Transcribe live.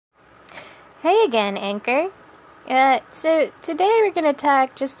Hey again, Anchor. So today we're going to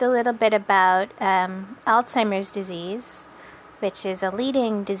talk just a little bit about Alzheimer's disease, which is a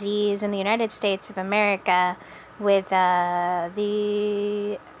leading disease in the United States of America with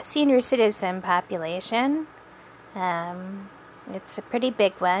the senior citizen population. It's a pretty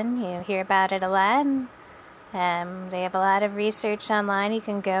big one. You hear about it a lot. They have a lot of research online. You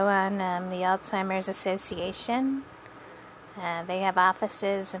can go on the Alzheimer's Association. They have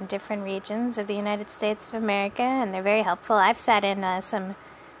offices in different regions of the United States of America, and they're very helpful. I've sat in I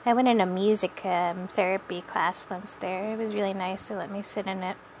went in a music therapy class once there. It was really nice. They let me sit in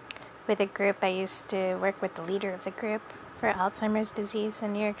it with a group. I used to work with the leader of the group for Alzheimer's disease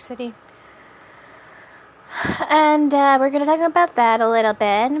in New York City. And we're going to talk about that a little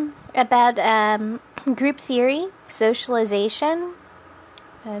bit, about group theory, socialization.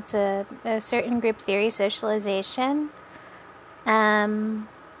 It's a certain group theory, socialization.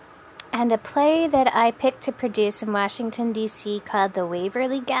 And a play that I picked to produce in Washington, D.C. called The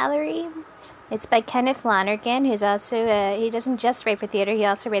Waverly Gallery. It's by Kenneth Lonergan, who's also, he doesn't just write for theater, he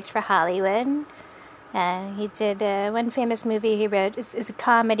also writes for Hollywood. He did one famous movie he wrote is a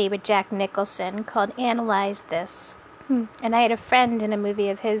comedy with Jack Nicholson called Analyze This. And I had a friend in a movie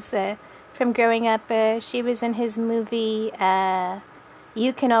of his from growing up. She was in his movie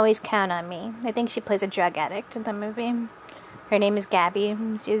You Can Always Count on Me. I think she plays a drug addict in the movie. Her name is Gabby.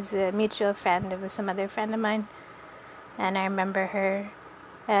 She's a mutual friend of some other friend of mine. And I remember her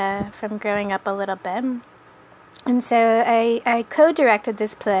from growing up a little bit. And so I co-directed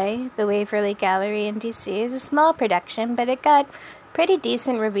this play, The Waverly Gallery in D.C. It's a small production, but it got pretty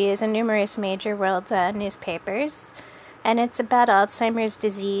decent reviews in numerous major world newspapers. And it's about Alzheimer's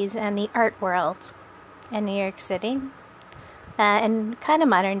disease and the art world in New York City. And kind of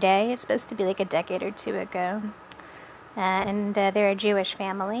modern day. It's supposed to be like a decade or two ago. And they're a Jewish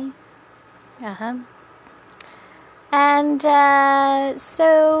family. And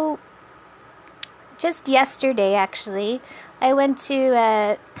so just yesterday, actually, I went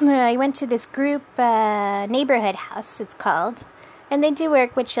to this group neighborhood house. It's called, and they do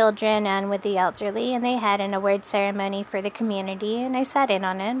work with children and with the elderly. And they had an award ceremony for the community, and I sat in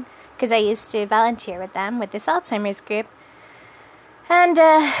on it because I used to volunteer with them with this Alzheimer's group. And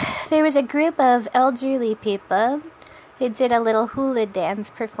there was a group of elderly people. They did a little hula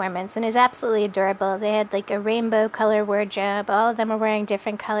dance performance, and it was absolutely adorable. They had like a rainbow color wardrobe. All of them were wearing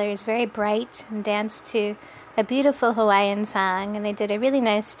different colors, very bright, and danced to a beautiful Hawaiian song. And they did a really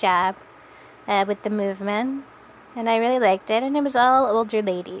nice job with the movement, and I really liked it. And it was all older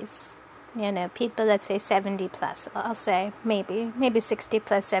ladies, you know, people that say 70 plus. I'll say maybe 60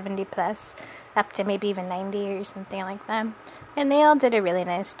 plus, 70 plus, up to maybe even 90 or something like that. And they all did a really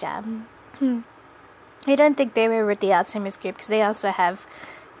nice job. I don't think they were with the Alzheimer's group because they also have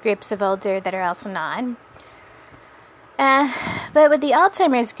groups of older that are also not. But with the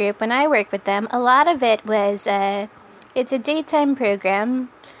Alzheimer's group, when I work with them, a lot of it was, it's a daytime program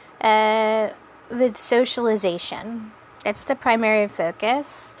with socialization. That's the primary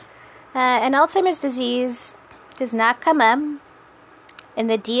focus. And Alzheimer's disease does not come up in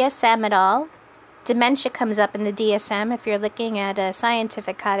the DSM at all. Dementia comes up in the DSM if you're looking at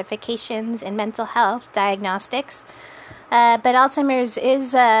scientific codifications in mental health diagnostics. But Alzheimer's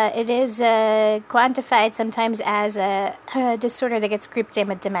is quantified sometimes as a disorder that gets grouped in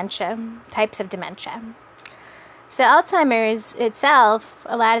with dementia, types of dementia. So Alzheimer's itself,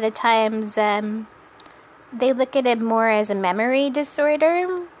 a lot of the times, they look at it more as a memory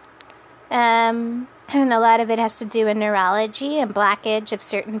disorder. And a lot of it has to do with neurology and blockage of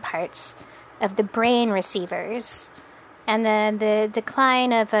certain parts of the brain receivers, and the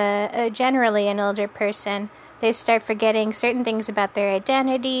decline of generally an older person. They start forgetting certain things about their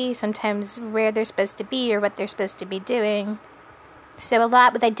identity, sometimes where they're supposed to be or what they're supposed to be doing. So a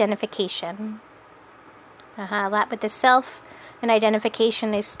lot with identification. A lot with the self and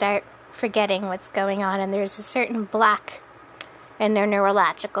identification. They start forgetting what's going on, and there's a certain block in their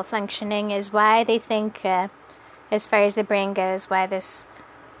neurological functioning is why they think, as far as the brain goes, why this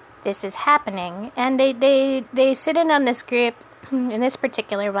is happening. And they sit in on this group, in this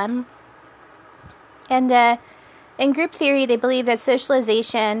particular one. And in group theory, they believe that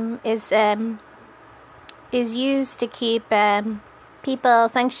socialization is used to keep people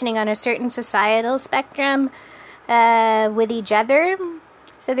functioning on a certain societal spectrum with each other.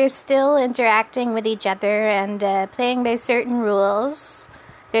 So they're still interacting with each other and playing by certain rules.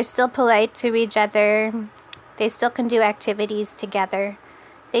 They're still polite to each other. They still can do activities together.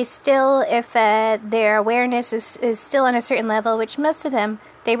 They still, if their awareness is still on a certain level, which most of them,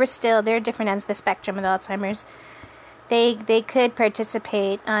 they're different ends of the spectrum with Alzheimer's. they could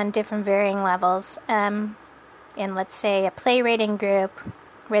participate on different varying levels in, let's say, a play writing group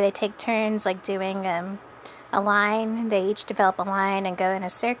where they take turns, like doing a line. They each develop a line and go in a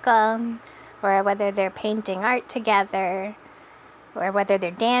circle, or whether they're painting art together, or whether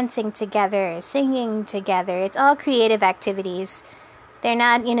they're dancing together or singing together. It's all creative activities. They're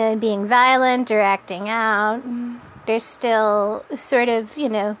not, being violent or acting out. They're still sort of,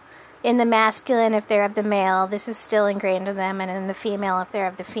 in the masculine if they're of the male. This is still ingrained in them, and in the female if they're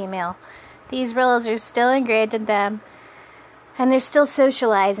of the female. These roles are still ingrained in them, and they're still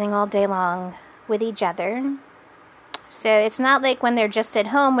socializing all day long with each other. So it's not like when they're just at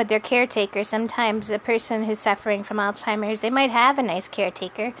home with their caretaker. Sometimes a person who's suffering from Alzheimer's, they might have a nice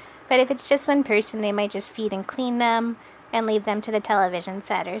caretaker, but if it's just one person, they might just feed and clean them and leave them to the television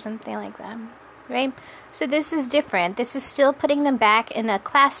set or something like that, right? So this is different. This is still putting them back in a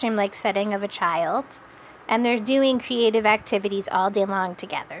classroom-like setting of a child, and they're doing creative activities all day long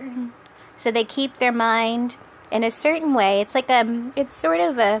together. So they keep their mind in a certain way. It's like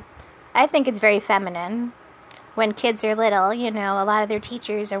I think it's very feminine. When kids are little, a lot of their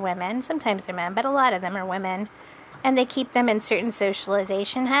teachers are women. Sometimes they're men, but a lot of them are women. And they keep them in certain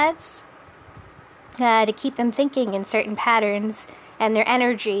socialization heads to keep them thinking in certain patterns, and their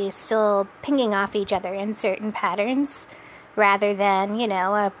energy still pinging off each other in certain patterns, rather than,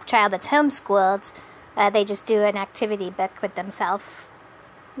 a child that's homeschooled, they just do an activity book with themselves,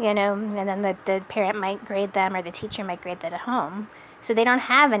 and then the parent might grade them, or the teacher might grade that at home. So they don't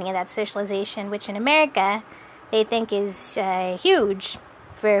have any of that socialization, which in America they think is huge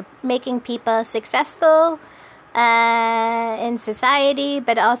for making people successful in society,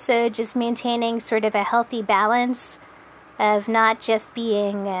 but also just maintaining sort of a healthy balance of not just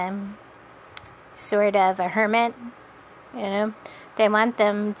being sort of a hermit. They want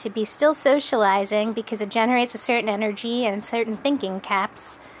them to be still socializing because it generates a certain energy and certain thinking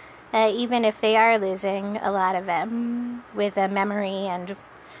caps, even if they are losing a lot of them with a memory and,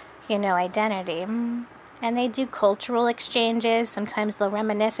 identity. And they do cultural exchanges. Sometimes they'll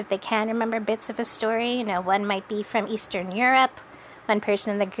reminisce if they can remember bits of a story. One might be from Eastern Europe. One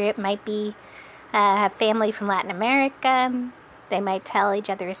person in the group might be have family from Latin America. They might tell each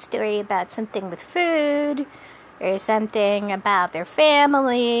other a story about something with food, or something about their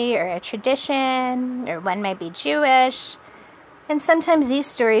family, or a tradition, or one might be Jewish. And sometimes these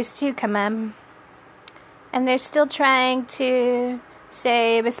stories too come up. And they're still trying to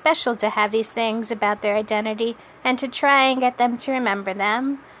say it was special to have these things about their identity, and to try and get them to remember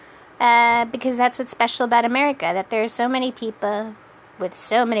them, because that's what's special about America, that there are so many people with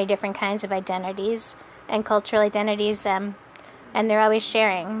so many different kinds of identities and cultural identities, and they're always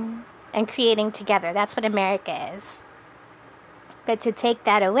sharing and creating together. That's what America is. But to take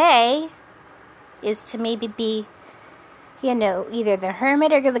that away is to maybe be, either the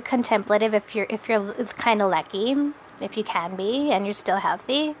hermit or the contemplative, if you're kind of lucky, if you can be, and you're still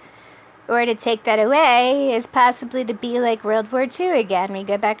healthy. Or to take that away is possibly to be like World War II again. We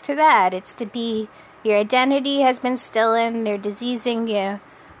go back to that. It's to be, your identity has been stolen, they're diseasing you,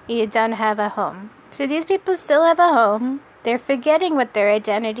 you don't have a home. So these people still have a home. They're forgetting what their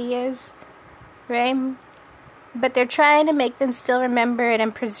identity is, right? But they're trying to make them still remember it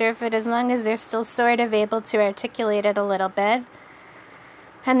and preserve it, as long as they're still sort of able to articulate it a little bit.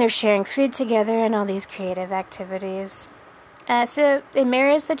 And they're sharing food together and all these creative activities. So it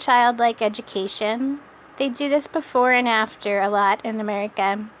mirrors the childlike education. They do this before and after a lot in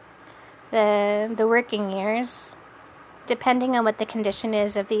America. The working years, depending on what the condition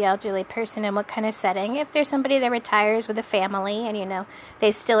is of the elderly person and what kind of setting. If there's somebody that retires with a family and,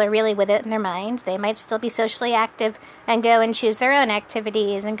 they still are really with it in their minds, they might still be socially active and go and choose their own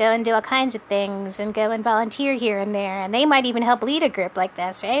activities and go and do all kinds of things and go and volunteer here and there. And they might even help lead a group like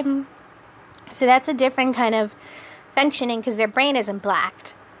this, right? So that's a different kind of functioning because their brain isn't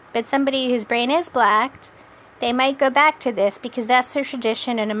blacked. But somebody whose brain is blacked, they might go back to this because that's their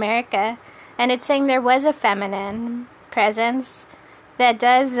tradition in America. And it's saying there was a feminine presence that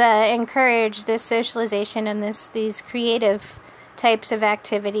does encourage this socialization and these creative types of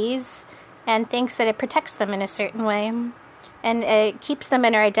activities, and thinks that it protects them in a certain way, and it keeps them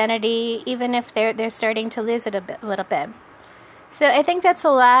in their identity even if they're starting to lose it a little bit. So I think that's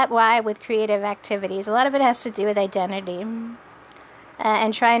a lot why with creative activities, a lot of it has to do with identity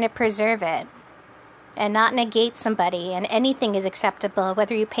and trying to preserve it and not negate somebody, and anything is acceptable,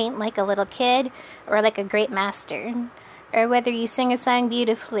 whether you paint like a little kid or like a great master, or whether you sing a song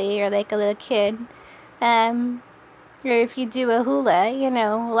beautifully or like a little kid, or if you do a hula.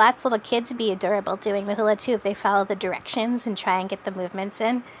 Lots of little kids would be adorable doing the hula too if they follow the directions and try and get the movements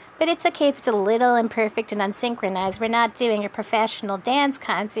in. But it's okay if it's a little imperfect and unsynchronized. We're not doing a professional dance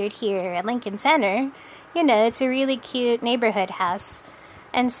concert here at Lincoln Center. You know, it's a really cute neighborhood house.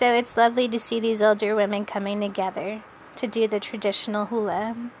 And so it's lovely to see these older women coming together to do the traditional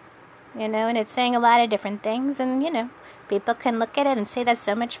hula. You know, and it's saying a lot of different things. And, you know, people can look at it and say that's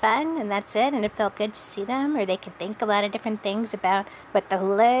so much fun and that's it. And it felt good to see them. Or they can think a lot of different things about what the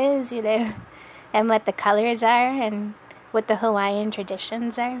hula is, you know, and what the colors are and what the Hawaiian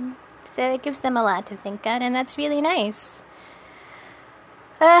traditions are. So it gives them a lot to think on, and that's really nice.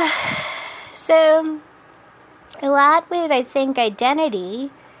 So a lot with, I think, identity,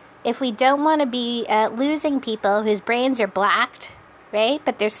 if we don't want to be losing people whose brains are blacked, right,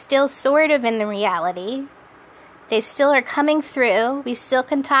 but they're still sort of in the reality, they still are coming through, we still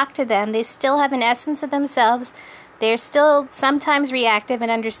can talk to them, they still have an essence of themselves, they're still sometimes reactive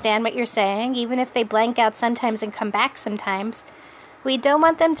and understand what you're saying, even if they blank out sometimes and come back sometimes. We don't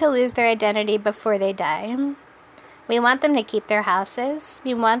want them to lose their identity before they die. We want them to keep their houses.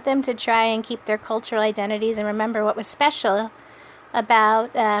 We want them to try and keep their cultural identities and remember what was special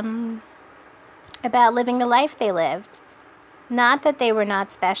about living the life they lived. Not that they were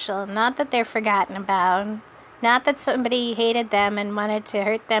not special, not that they're forgotten about, not that somebody hated them and wanted to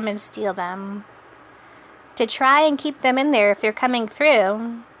hurt them and steal them. To try and keep them in there if they're coming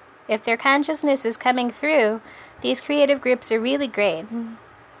through, if their consciousness is coming through, these creative groups are really great.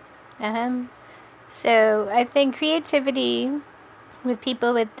 So I think creativity with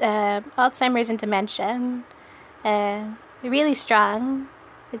people with Alzheimer's and dementia, really strong.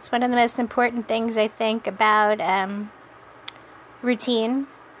 It's one of the most important things, I think, about routine.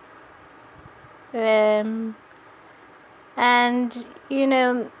 And, you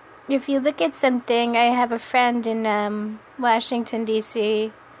know, if you look at something, I have a friend in Washington,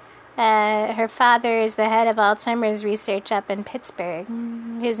 D.C., her father is the head of Alzheimer's research up in Pittsburgh.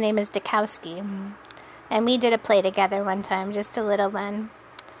 His name is Dukowski. And we did a play together one time, just a little one.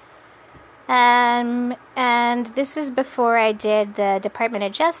 And this was before I did the Department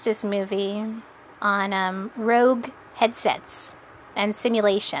of Justice movie on rogue headsets and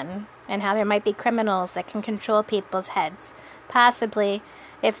simulation, and how there might be criminals that can control people's heads, possibly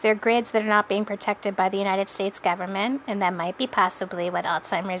if they're grids that are not being protected by the United States government, and that might be possibly what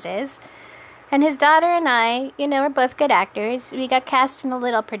Alzheimer's is. And his daughter and I, you know, are both good actors. We got cast in a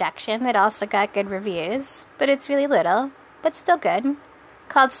little production that also got good reviews, but it's really little, but still good,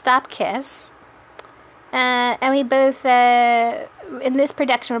 called Stop Kiss. And we both, in this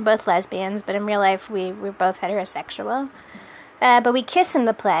production, we're both lesbians, but in real life, we're both heterosexual. But we kiss in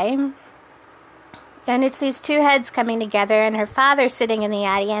the play. And it's these two heads coming together, and her father's sitting in the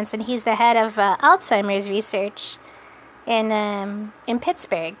audience, and he's the head of Alzheimer's research in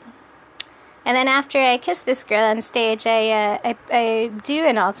Pittsburgh. And then after I kiss this girl on stage, I do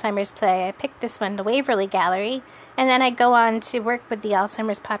an Alzheimer's play. I picked this one, the Waverly Gallery, and then I go on to work with the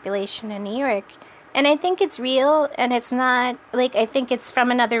Alzheimer's population in New York. And I think it's real, and it's not, like, I think it's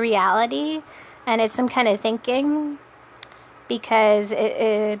from another reality, and it's some kind of thinking, because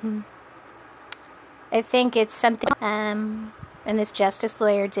I think it's something, and this justice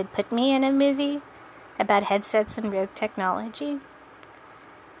lawyer did put me in a movie about headsets and rogue technology.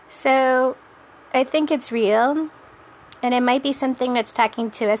 So I think it's real, and it might be something that's talking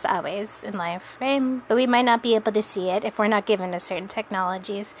to us always in life, right? But we might not be able to see it if we're not given to certain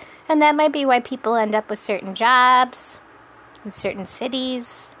technologies. And that might be why people end up with certain jobs in certain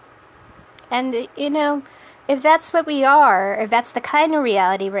cities. And, you know, if that's what we are, if that's the kind of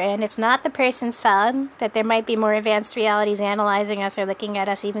reality we're in, it's not the person's fault that there might be more advanced realities analyzing us or looking at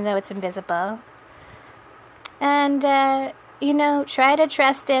us even though it's invisible. And, you know, try to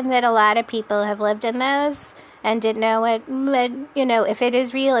trust in that a lot of people have lived in those and didn't know what, you know, if it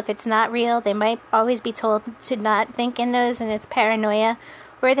is real, if it's not real. They might always be told to not think in those, and it's paranoia.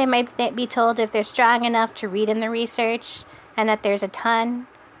 Or they might be told if they're strong enough to read in the research and that there's a ton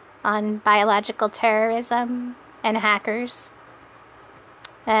on biological terrorism and hackers.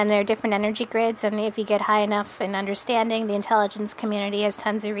 And there are different energy grids, and if you get high enough in understanding, the intelligence community has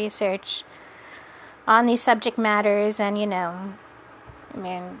tons of research on these subject matters. And, you know, I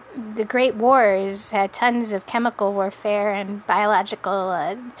mean, the Great Wars had tons of chemical warfare and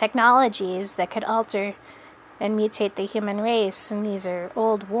biological technologies that could alter and mutate the human race, and these are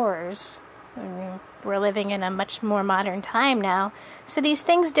old wars. I mean, we're living in a much more modern time now. So these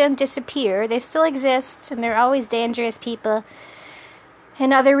things don't disappear. They still exist, and they're always dangerous people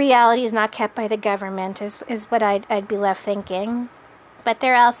in other realities not kept by the government, is what I'd be left thinking. But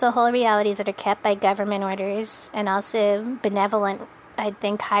there are also whole realities that are kept by government orders, and also benevolent, I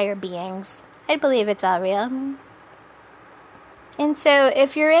think, higher beings. I believe it's all real. And so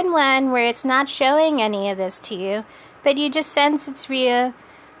if you're in one where it's not showing any of this to you, but you just sense it's real,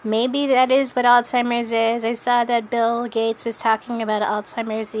 maybe that is what Alzheimer's is. I saw that Bill Gates was talking about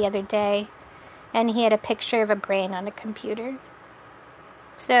Alzheimer's the other day, and he had a picture of a brain on a computer.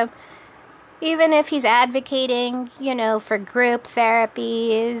 So even if he's advocating, for group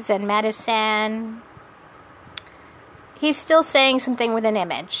therapies and medicine, he's still saying something with an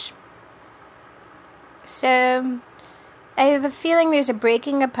image. So I have a feeling there's a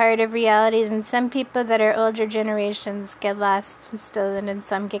breaking apart of realities, and some people that are older generations get lost and stolen, and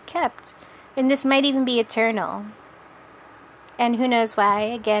some get kept. And this might even be eternal. And who knows why?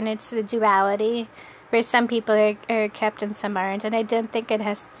 Again, it's the duality, where some people are kept and some aren't. And I don't think it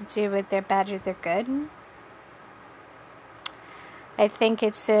has to do with they're bad or they're good. I think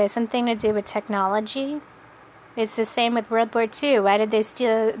it's something to do with technology. It's the same with World War II. Why did they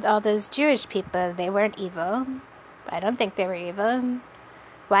steal all those Jewish people? They weren't evil. I don't think they were evil.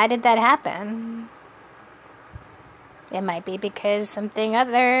 Why did that happen? It might be because something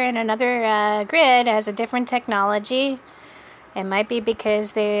other in another grid has a different technology. It might be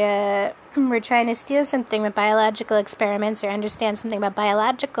because they were trying to steal something with biological experiments or understand something about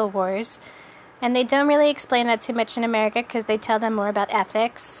biological wars. And they don't really explain that too much in America because they tell them more about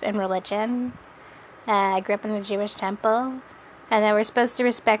ethics and religion. I grew up in the Jewish temple. And that we're supposed to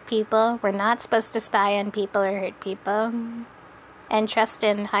respect people. We're not supposed to spy on people or hurt people. And trust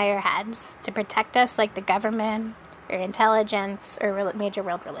in higher heads to protect us, like the government or intelligence or major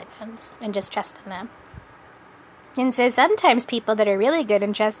world religions. And just trust in them. And so sometimes people that are really good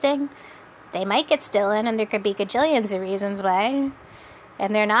and trusting, they might get stolen, and there could be gajillions of reasons why.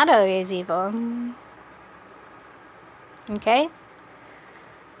 And they're not always evil. Okay?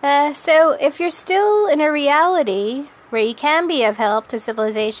 So if you're still in a reality where you can be of help to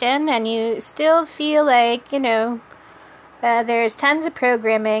civilization, and you still feel like, there's tons of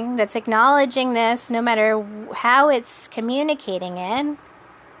programming that's acknowledging this, no matter how it's communicating it,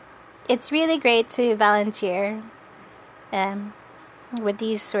 it's really great to volunteer with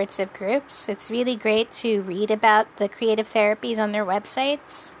these sorts of groups. It's really great to read about the creative therapies on their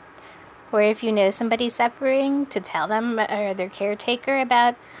websites, or if you know somebody suffering, to tell them or their caretaker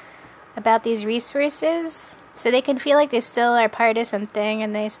about these resources. So they can feel like they still are part of something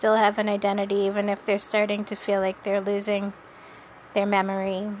and they still have an identity, even if they're starting to feel like they're losing their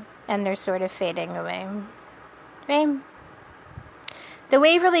memory and they're sort of fading away. Right? The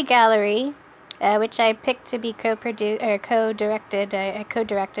Waverly Gallery, which I picked to be co-directed, I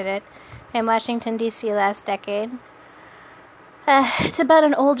co-directed it in Washington, D.C. last decade. It's about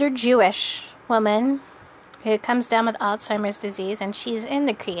an older Jewish woman who comes down with Alzheimer's disease, and she's in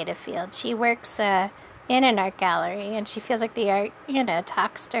the creative field. She works in an art gallery, and she feels like the art,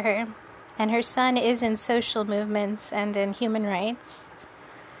 talks to her. And her son is in social movements and in human rights.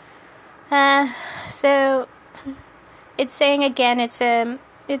 So it's saying again, it's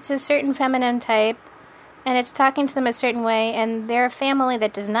a certain feminine type, and it's talking to them a certain way, and they're a family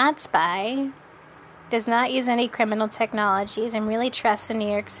that does not spy, does not use any criminal technologies, and really trusts in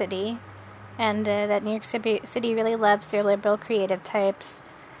New York City, and that New York City really loves their liberal creative types.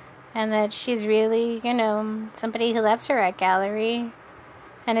 And that she's really, somebody who loves her art gallery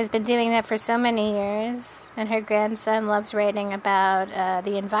and has been doing that for so many years. And her grandson loves writing about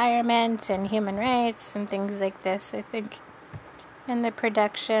the environment and human rights and things like this, I think, in the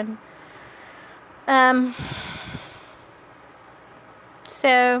production.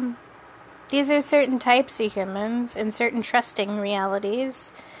 So these are certain types of humans in certain trusting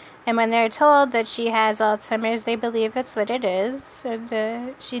realities. And when they're told that she has Alzheimer's, they believe that's what it is.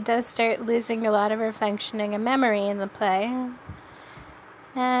 And she does start losing a lot of her functioning and memory in the play.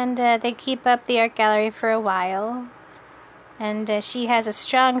 And they keep up the art gallery for a while. And she has a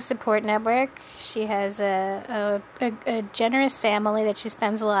strong support network. She has a generous family that she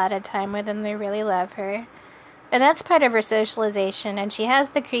spends a lot of time with, and they really love her. And that's part of her socialization. And she has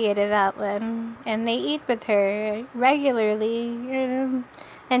the creative outlet. And they eat with her regularly.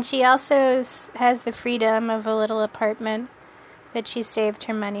 And she also has the freedom of a little apartment that she saved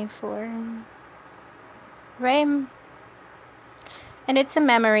her money for. Right? And it's a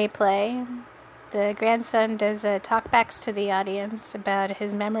memory play. The grandson does talkbacks to the audience about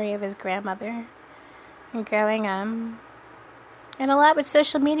his memory of his grandmother and growing up. And a lot with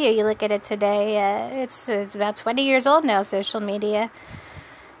social media, you look at it today, it's about 20 years old now, social media.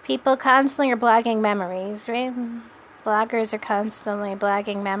 People constantly are blogging memories, right? Bloggers are constantly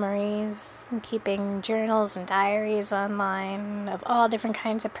blogging memories and keeping journals and diaries online of all different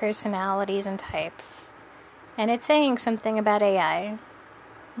kinds of personalities and types. And it's saying something about AI.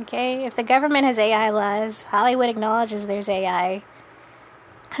 Okay, if the government has AI laws, Hollywood acknowledges there's AI,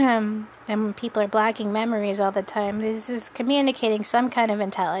 and people are blocking memories all the time. This is communicating some kind of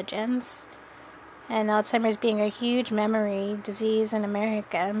intelligence. And Alzheimer's being a huge memory disease in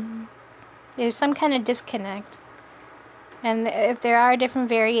America, there's some kind of disconnect. And if there are different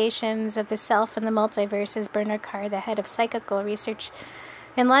variations of the self and the multiverse, as Bernard Carr, the head of psychical research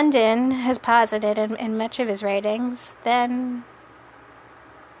in London, has posited in much of his writings, then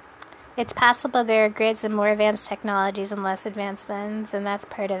it's possible there are grids and more advanced technologies and less advanced ones, and that's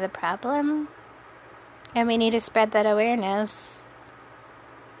part of the problem. And we need to spread that awareness.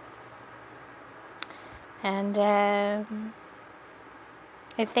 And I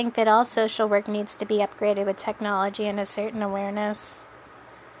think that all social work needs to be upgraded with technology and a certain awareness.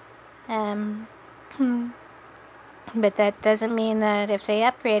 But that doesn't mean that if they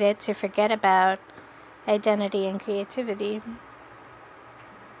upgrade it, to forget about identity and creativity.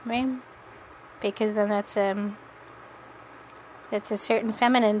 Right? Because then that's a certain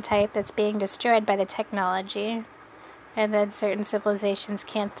feminine type that's being destroyed by the technology. And then certain civilizations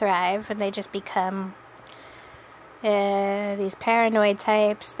can't thrive, and they just become these paranoid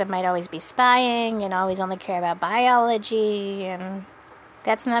types that might always be spying and always only care about biology, and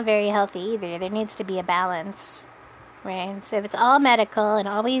that's not very healthy either. There needs to be a balance, right? So if it's all medical and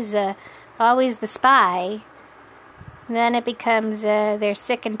always the spy, then it becomes they're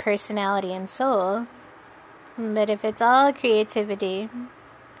sick in personality and soul. But if it's all creativity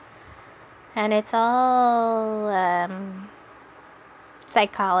and it's all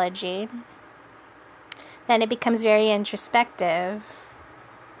psychology, then it becomes very introspective,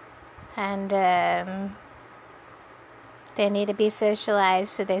 and they need to be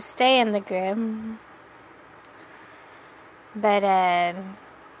socialized so they stay in the group. But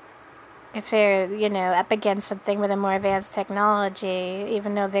if they're, up against something with a more advanced technology,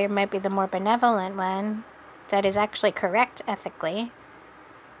 even though they might be the more benevolent one, that is actually correct ethically,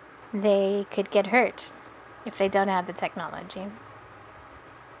 they could get hurt if they don't have the technology.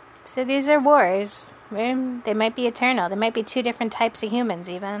 So these are wars. They might be eternal. There might be two different types of humans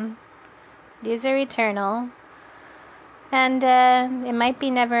even. These are eternal. And it might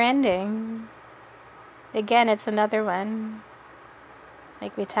be never ending. Again, it's another one.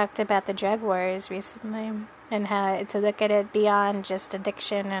 Like we talked about the drug wars recently, and how to look at it beyond just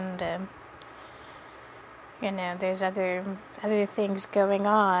addiction, and there's other things going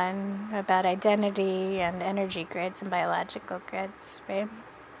on about identity and energy grids and biological grids, right?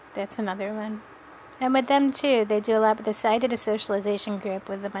 That's another one. And with them too, they do a lot. But I did a socialization group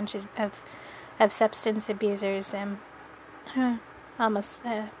with a bunch of substance abusers, almost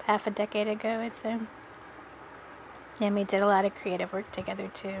half a decade ago, I'd say. And we did a lot of creative work together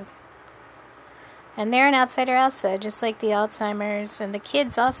too. And they're an outsider also, just like the Alzheimer's. And the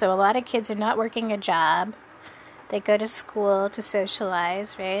kids also, a lot of kids are not working a job. They go to school to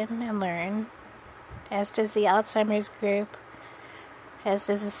socialize, right, and learn. As does the Alzheimer's group. As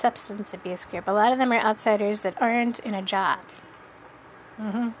does the substance abuse group. A lot of them are outsiders that aren't in a job.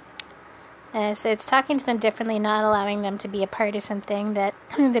 So it's talking to them differently, not allowing them to be a part of something that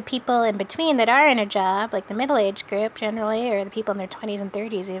the people in between that are in a job, like the middle-aged group generally, or the people in their 20s and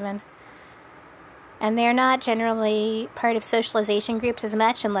 30s even, and they're not generally part of socialization groups as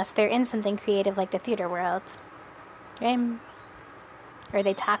much unless they're in something creative like the theater world. Right? Or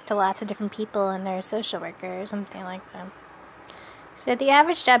they talk to lots of different people and they're a social worker or something like that. So the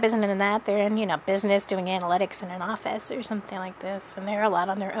average job isn't in that. They're in, business, doing analytics in an office or something like this. And they're a lot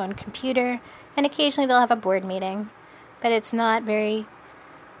on their own computer. And occasionally they'll have a board meeting. But it's not very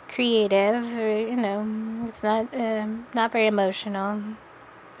creative. Or, it's not very emotional.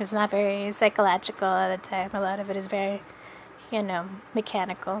 It's not very psychological at the time. A lot of it is very,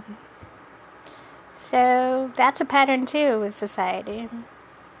 mechanical. So that's a pattern too with society.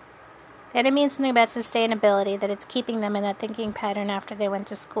 And it means something about sustainability, that it's keeping them in that thinking pattern after they went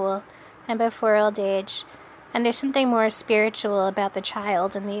to school and before old age. And there's something more spiritual about the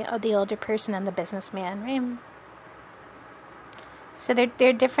child and the older person and the businessman, right? So there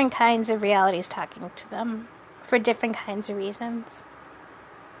are different kinds of realities talking to them for different kinds of reasons.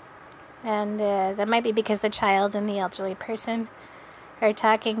 And that might be because the child and the elderly person are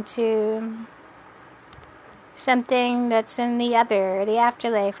talking to something that's in the other, or the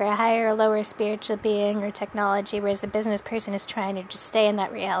afterlife, or a higher or lower spiritual being or technology, whereas the business person is trying to just stay in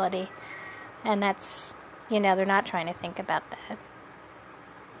that reality. And that's, they're not trying to think about that.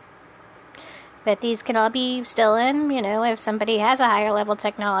 But these can all be stolen, if somebody has a higher level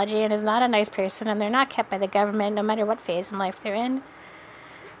technology and is not a nice person, and they're not kept by the government no matter what phase in life they're in.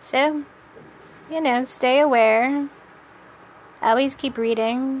 So, stay aware. always keep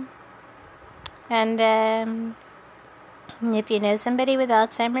reading. And if you know somebody with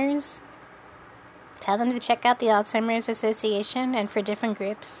Alzheimer's, tell them to check out the Alzheimer's Association and for different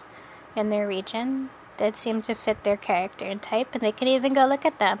groups in their region that seem to fit their character and type, and they can even go look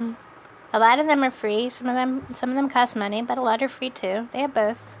at them. A lot of them are free. Some of them cost money, but a lot are free too. They have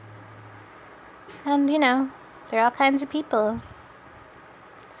both. And, they're all kinds of people.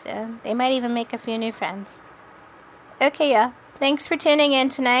 So they might even make a few new friends. Okay, y'all. Thanks for tuning in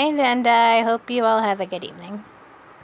tonight, and I hope you all have a good evening.